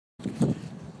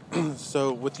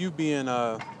So, with you being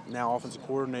now offensive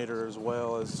coordinator as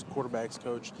well as quarterbacks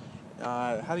coach,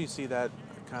 how do you see that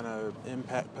kind of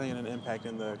impact playing an impact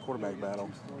in the quarterback battle?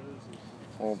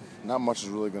 Well, not much is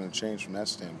really going to change from that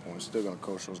standpoint. Still going to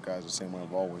coach those guys the same way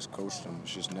I've always coached them.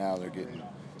 It's just now they're getting,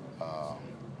 I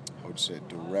would say,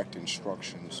 direct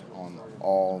instructions on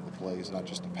all the plays, not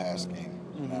just the pass game.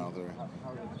 Hmm. Now they're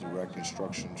direct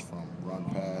instructions from run,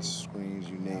 pass, screens,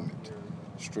 you name it,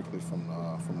 strictly from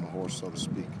the horse, so to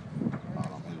speak.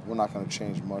 And we're not going to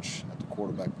change much at the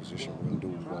quarterback position. We're going to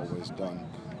do what we've always done.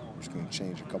 We're just going to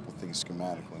change a couple things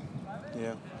schematically.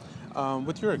 Yeah.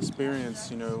 With your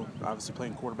experience, obviously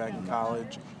playing quarterback in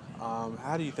college,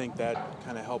 how do you think that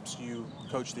kind of helps you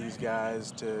coach these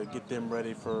guys to get them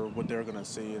ready for what they're going to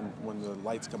see and when the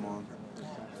lights come on?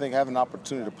 I think having an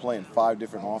opportunity to play in 5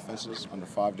 different offenses under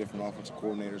 5 different offensive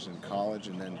coordinators in college,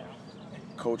 and then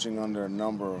coaching under a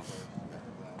number of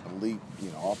elite,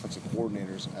 offensive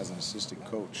coordinators as an assistant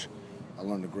coach, I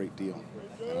learned a great deal.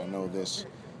 And I know this,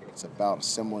 it's about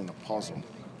assembling a puzzle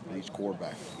for each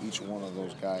quarterback. Each one of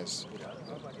those guys,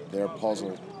 their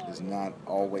puzzle is not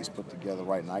always put together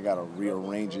right, and I got to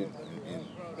rearrange it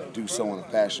and do so in a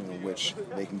fashion in which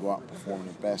they can go out and perform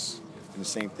their best. And the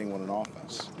same thing with an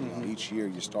offense. Hmm. Each year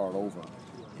you start over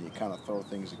and you kind of throw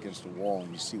things against the wall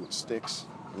and you see what sticks,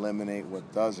 eliminate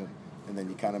what doesn't, and then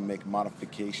you kind of make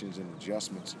modifications and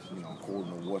adjustments,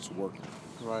 according to what's working.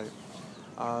 Right.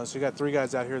 So you got three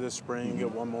guys out here this spring. You Hmm.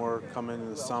 got one more coming in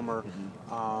the summer.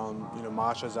 Hmm.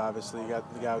 Masha's obviously you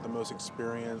got the guy with the most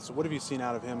experience. What have you seen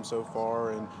out of him so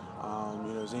far? And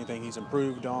is there anything he's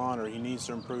improved on or he needs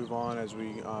to improve on as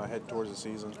we head towards the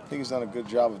season? I think he's done a good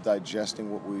job of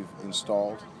digesting what we've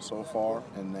installed so far,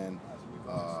 and then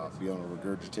be able to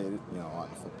regurgitate it, on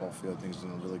the football field. I think he's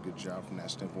done a really good job from that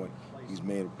standpoint. He's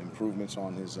made improvements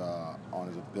on his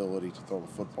ability to throw the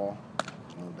football.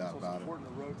 There's no doubt about it.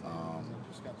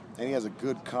 And he has a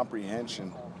good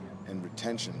comprehension and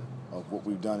retention of what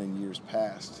we've done in years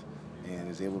past, and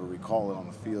is able to recall it on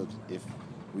the field if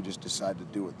we just decide to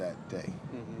do it that day.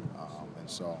 Hmm. And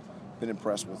so, been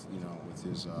impressed with with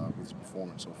his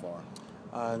performance so far.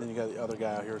 And then you got the other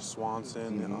guy out here,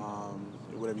 Swanson.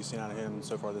 Hmm. What have you seen out of him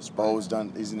so far this spring? Bo's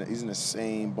done. He's in the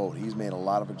same boat. He's made a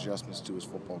lot of adjustments to his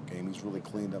football game. He's really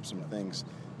cleaned up some things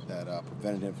that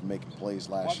prevented him from making plays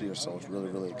last year. So it's really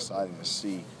really exciting to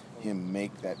see him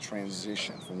make that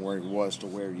transition from where he was to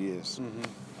where he is. Hmm.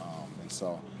 And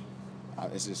so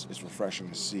it's refreshing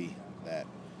to see that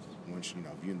once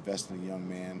if you invest in a young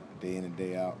man day in and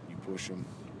day out, you push him,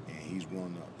 and he's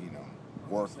willing to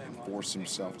work and force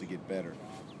himself to get better.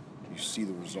 You see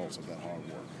the results of that hard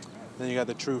work. Then you got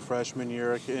the true freshman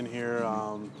year in here.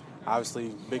 Hmm.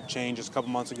 Obviously, big changes a couple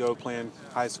months ago playing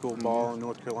high school Hmm. ball in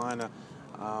North Carolina.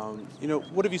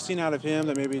 What have you seen out of him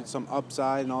that maybe some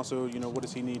upside, and also, what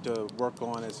does he need to work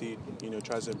on as he,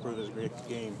 tries to improve his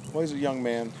game? Well, he's a young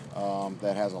man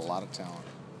that has a lot of talent.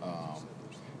 Um,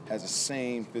 has the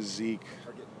same physique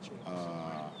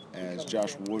as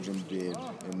Josh Woodrum did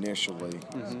initially.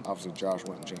 Hmm. Obviously, Josh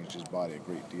went and changed his body a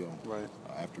great deal Right.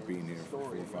 after being here for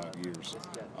 4 or 5 years,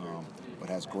 but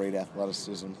has great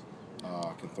athleticism,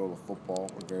 can throw the football,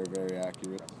 very, very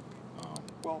accurate.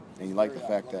 And you like the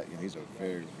fact that he's a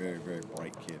very, very, very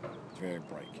bright kid, very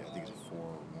bright kid. I think he's a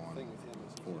 4.1,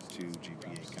 4.2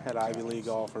 GPA kind Had of Ivy guy. League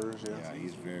offers, yeah. Yeah,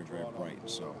 he's very, very bright.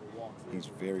 So he's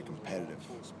very competitive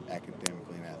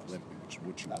academically and athletically, which is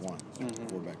what you want at the Hmm.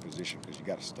 quarterback position because you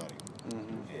got to study. Hmm.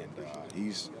 And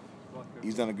he's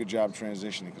done a good job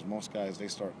transitioning because most guys they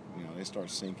start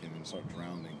sinking and start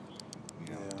drowning.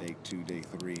 Yeah. Day two, day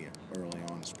three, early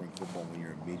on in spring football when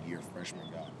you're a mid-year freshman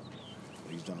guy.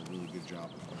 But he's done a really good job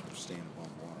of staying above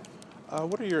water.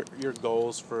 What are your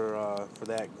goals for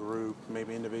that group,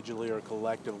 maybe individually or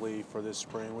collectively for this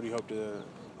spring? What do you hope to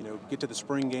get to the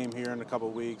spring game here in a couple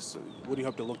of weeks? What do you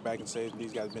hope to look back and say that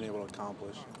these guys have been able to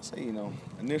accomplish? Say,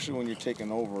 initially when you're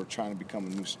taking over or trying to become a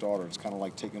new starter, it's kind of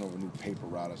like taking over a new paper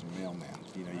route as a mailman.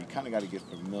 You kind of got to get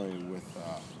familiar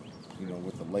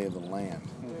with the lay of the land.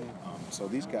 Hmm. So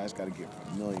these guys got to get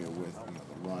familiar with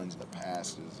the runs, the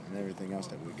passes, and everything else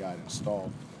that we got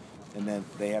installed, and then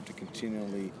they have to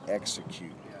continually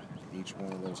execute in each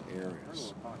one of those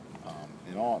areas.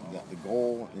 And all the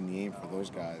goal and the aim for those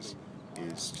guys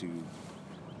is to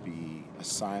be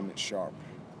assignment sharp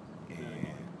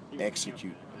and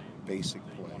execute basic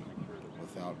play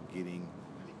without getting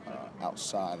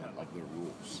outside of their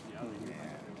rules.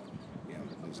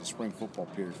 And the spring football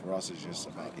period for us is just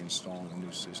about installing a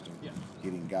new system,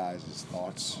 getting guys'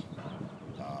 thoughts,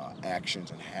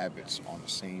 actions, and habits on the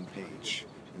same page.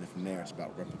 And then from there, it's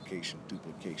about replication,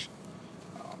 duplication.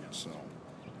 So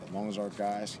as long as our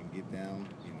guys can get down,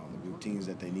 the routines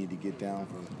that they need to get down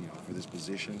for for this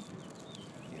position,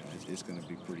 it's going to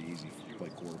be pretty easy to play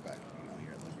quarterback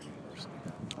here at Liberty University.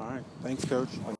 All right. Thanks, Coach.